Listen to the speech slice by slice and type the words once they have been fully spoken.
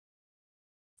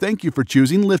Thank you for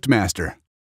choosing LiftMaster.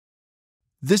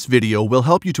 This video will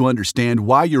help you to understand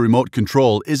why your remote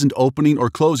control isn't opening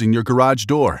or closing your garage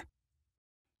door.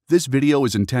 This video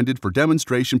is intended for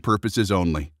demonstration purposes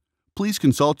only. Please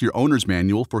consult your owner's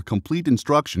manual for complete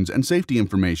instructions and safety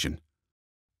information.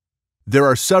 There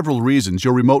are several reasons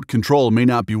your remote control may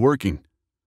not be working.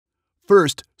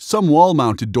 First, some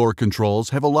wall-mounted door controls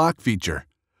have a lock feature.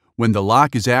 When the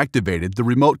lock is activated, the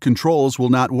remote controls will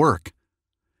not work.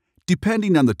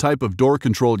 Depending on the type of door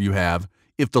control you have,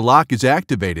 if the lock is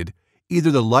activated,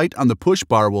 either the light on the push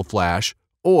bar will flash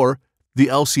or the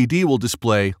LCD will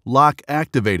display Lock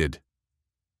Activated.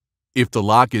 If the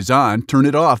lock is on, turn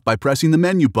it off by pressing the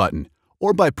menu button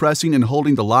or by pressing and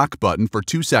holding the lock button for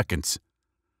 2 seconds.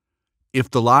 If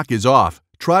the lock is off,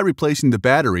 try replacing the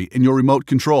battery in your remote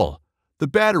control. The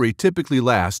battery typically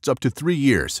lasts up to 3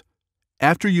 years.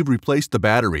 After you've replaced the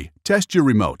battery, test your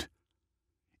remote.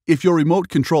 If your remote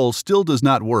control still does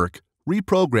not work,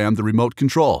 reprogram the remote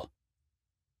control.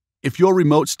 If your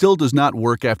remote still does not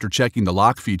work after checking the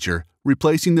lock feature,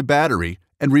 replacing the battery,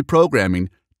 and reprogramming,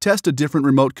 test a different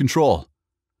remote control.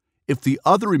 If the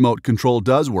other remote control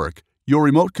does work, your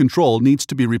remote control needs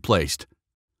to be replaced.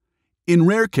 In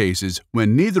rare cases,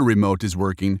 when neither remote is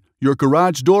working, your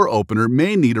garage door opener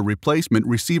may need a replacement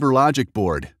receiver logic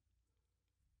board.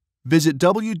 Visit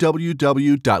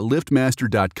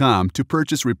www.liftmaster.com to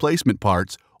purchase replacement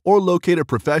parts or locate a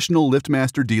professional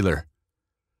LiftMaster dealer.